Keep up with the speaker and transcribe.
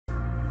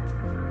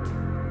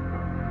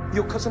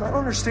Yo, cousin, I don't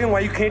understand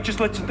why you can't just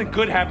let something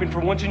good happen for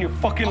once in your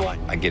fucking life.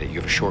 I get it. You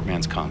have a short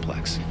man's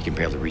complex. You can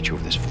barely reach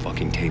over this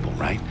fucking table,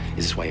 right?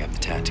 Is this why you have the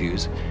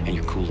tattoos and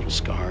your cool little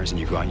scars and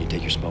you go out and you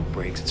take your smoke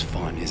breaks? It's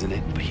fun, isn't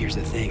it? But here's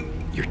the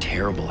thing. You're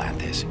terrible at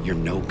this. You're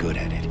no good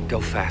at it.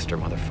 Go faster,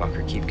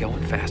 motherfucker. Keep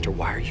going faster.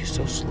 Why are you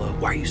so slow?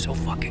 Why are you so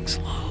fucking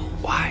slow?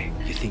 Why?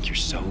 You think you're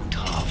so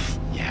tough?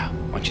 Yeah.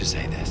 Why don't you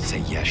say this? Say,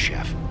 yes,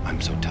 chef, I'm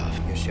so tough.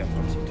 Yes, chef,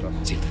 I'm so tough.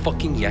 Say,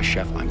 fucking yes,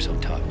 chef, I'm so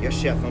tough. Yes,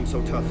 chef, I'm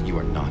so tough. You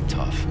are not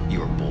tough.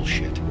 You are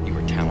bullshit. You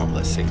are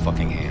talentless. Say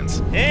fucking hands.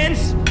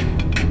 Hands!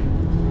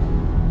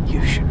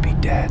 You should be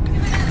dead.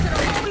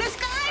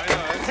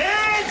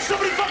 Hands!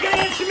 Somebody fucking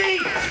answer me!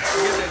 You get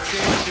that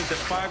change at the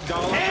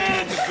 $5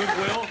 at the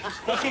Goodwill?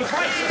 Fucking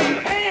Christ!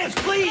 Hands,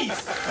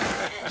 please!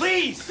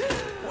 Please!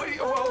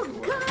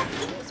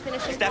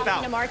 Finishing Step talking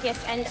out. to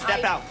Marcus and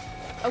Step out.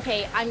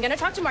 Okay, I'm gonna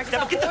talk to Marcus.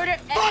 Step I'll get order.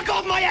 the fuck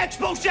off my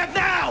expo chef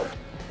now!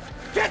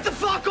 Get the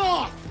fuck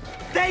off!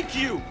 Thank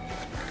you.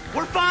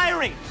 We're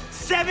firing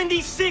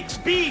 76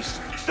 beefs,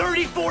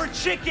 34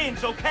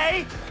 chickens,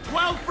 okay?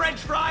 12 French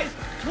fries,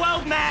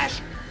 12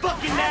 mash.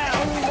 Fucking now.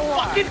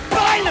 Fucking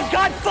find them.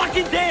 God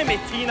fucking damn it,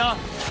 Tina.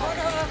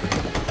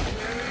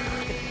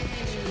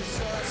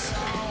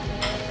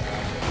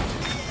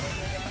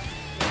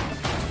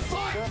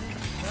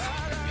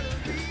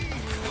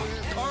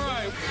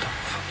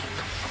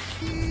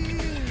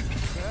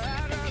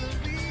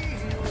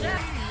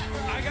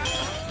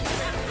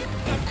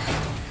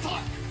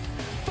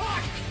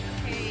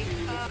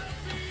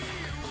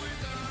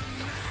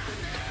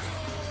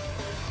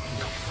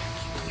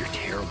 You're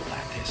terrible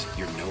at this.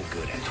 You're no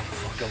good at it.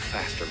 Go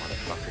faster,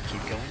 motherfucker.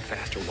 Keep going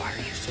faster. Why are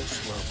you so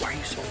slow? Why are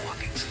you so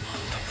fucking slow?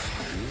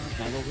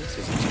 None of this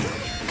isn't too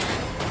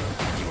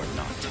much. You are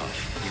not tough.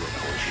 You are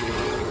bullshit.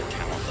 You are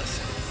talentless.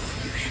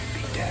 You should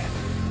be dead.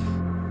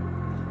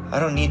 I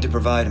don't need to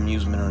provide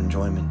amusement or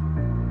enjoyment.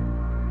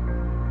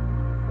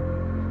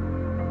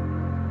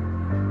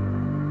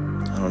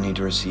 I don't need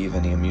to receive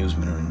any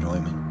amusement or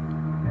enjoyment.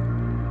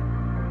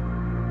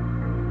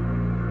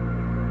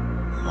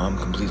 I'm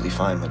completely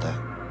fine with that.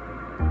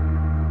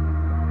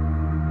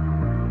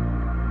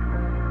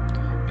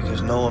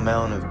 Because no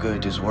amount of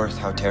good is worth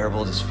how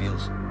terrible this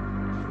feels.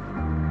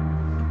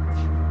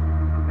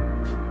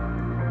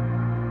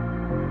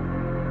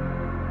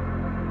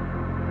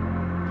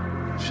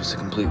 It's just a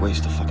complete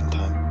waste of fucking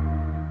time.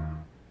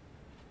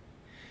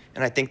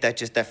 And I think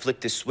that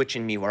flicked this switch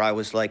in me where I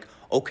was like,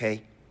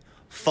 okay,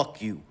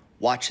 fuck you,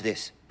 watch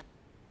this.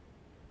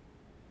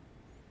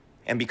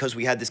 And because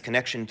we had this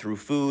connection through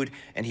food,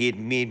 and he had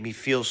made me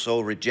feel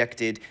so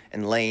rejected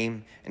and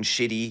lame and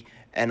shitty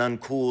and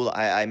uncool,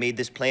 I made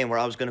this plan where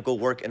I was gonna go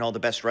work in all the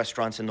best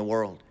restaurants in the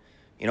world.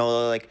 You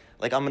know, like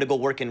I'm gonna go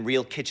work in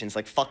real kitchens,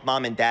 like fuck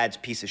mom and dad's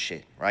piece of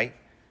shit, right?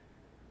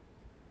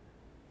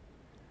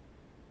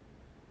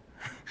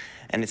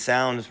 And it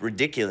sounds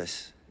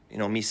ridiculous, you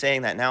know, me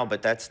saying that now,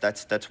 but that's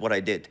what I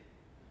did.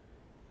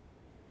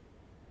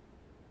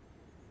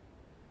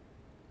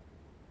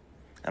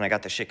 And I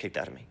got the shit kicked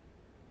out of me.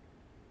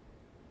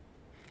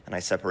 And I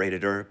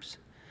separated herbs,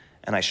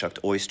 and I shucked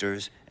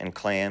oysters and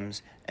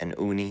clams and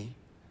uni,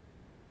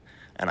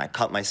 and I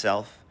cut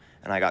myself,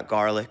 and I got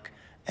garlic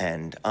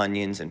and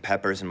onions and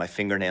peppers in my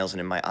fingernails and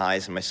in my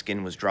eyes, and my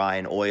skin was dry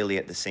and oily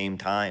at the same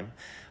time.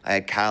 I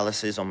had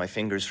calluses on my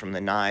fingers from the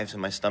knives,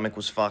 and my stomach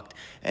was fucked,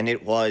 and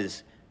it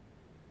was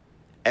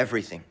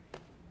everything.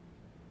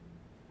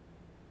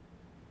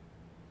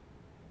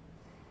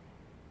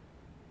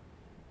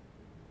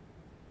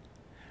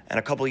 And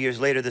a couple years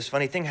later, this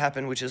funny thing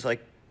happened, which is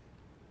like,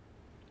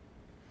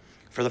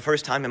 for the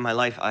first time in my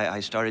life,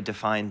 I started to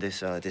find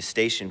this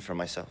station for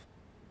myself.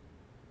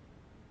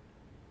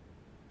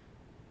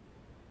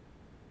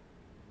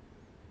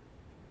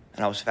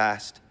 And I was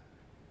fast.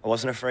 I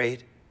wasn't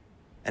afraid.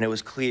 And it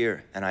was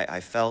clear. And I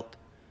felt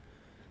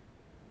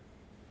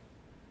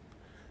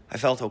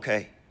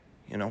okay,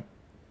 you know?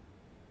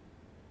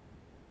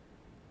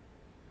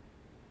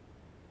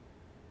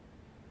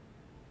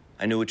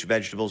 I knew which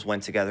vegetables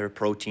went together,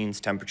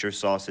 proteins, temperature,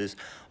 sauces,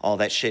 all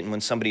that shit. And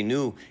when somebody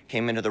new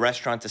came into the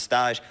restaurant to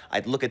stage,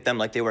 I'd look at them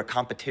like they were a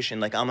competition,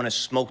 like I'm gonna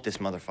smoke this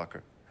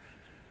motherfucker.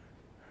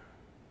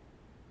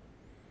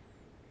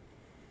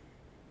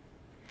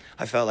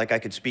 I felt like I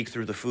could speak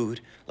through the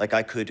food, like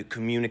I could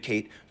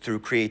communicate through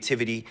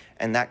creativity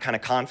and that kind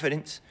of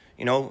confidence.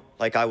 You know,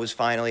 like I was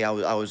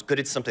good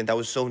at something that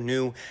was so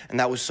new and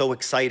that was so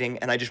exciting,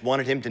 and I just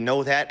wanted him to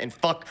know that, and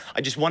fuck,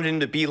 I just wanted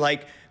him to be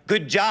like,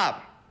 good job.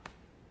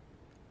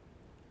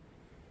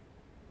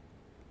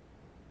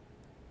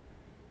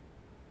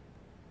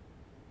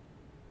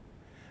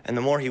 And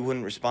the more he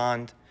wouldn't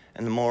respond,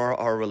 and the more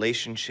our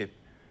relationship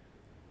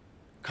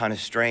kind of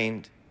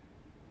strained,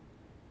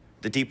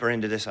 the deeper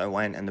into this I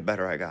went and the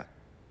better I got.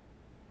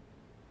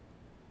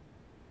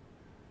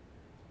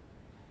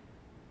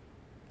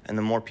 And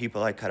the more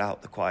people I cut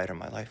out, the quieter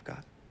my life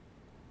got.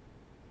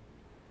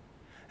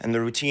 And the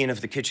routine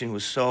of the kitchen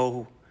was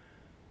so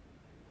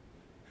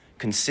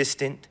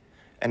consistent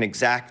and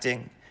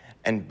exacting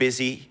and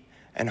busy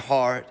and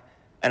hard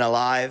and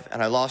alive,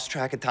 and I lost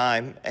track of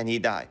time, and he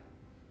died.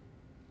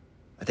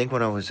 I think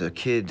when I was a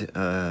kid,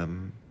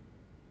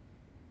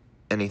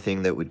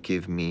 anything that would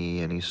give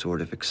me any sort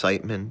of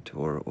excitement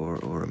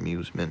or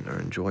amusement or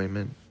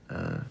enjoyment,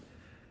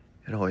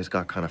 it always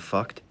got kind of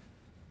fucked.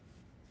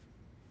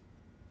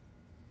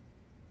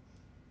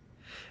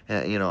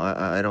 You know,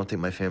 I don't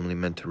think my family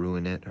meant to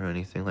ruin it or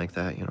anything like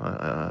that. You know,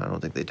 I don't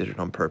think they did it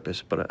on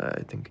purpose, but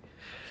I think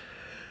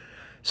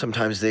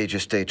sometimes they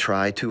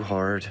try too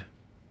hard.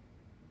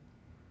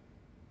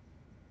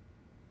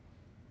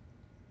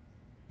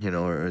 You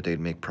know, or they'd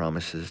make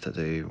promises that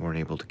they weren't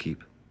able to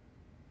keep.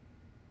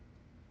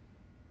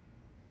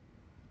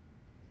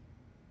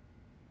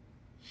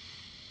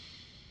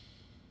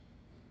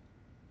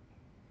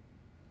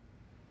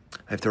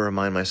 I have to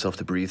remind myself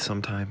to breathe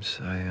sometimes.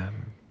 I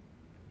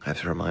have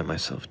to remind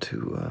myself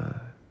to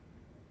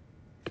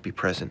be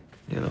present,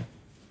 you know?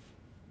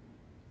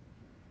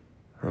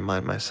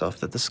 Remind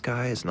myself that the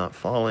sky is not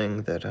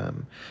falling, that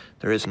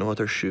there is no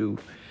other shoe,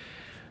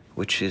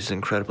 which is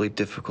incredibly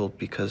difficult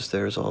because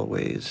there's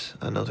always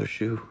another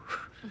shoe.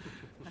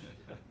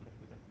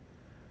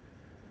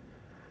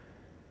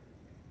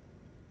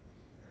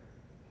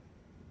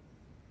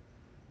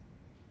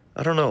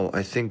 I don't know,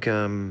 I think,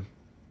 you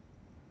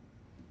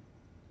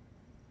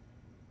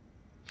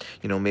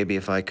know, maybe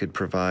if I could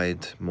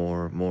provide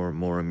more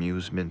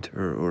amusement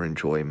or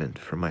enjoyment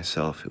for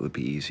myself, it would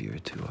be easier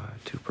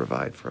to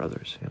provide for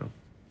others, you know?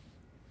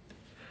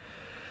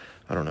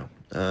 I don't know.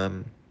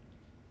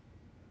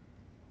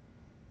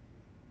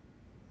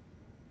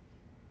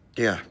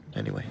 Yeah,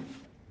 anyway,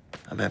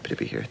 I'm happy to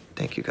be here.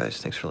 Thank you guys.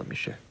 Thanks for letting me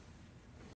share.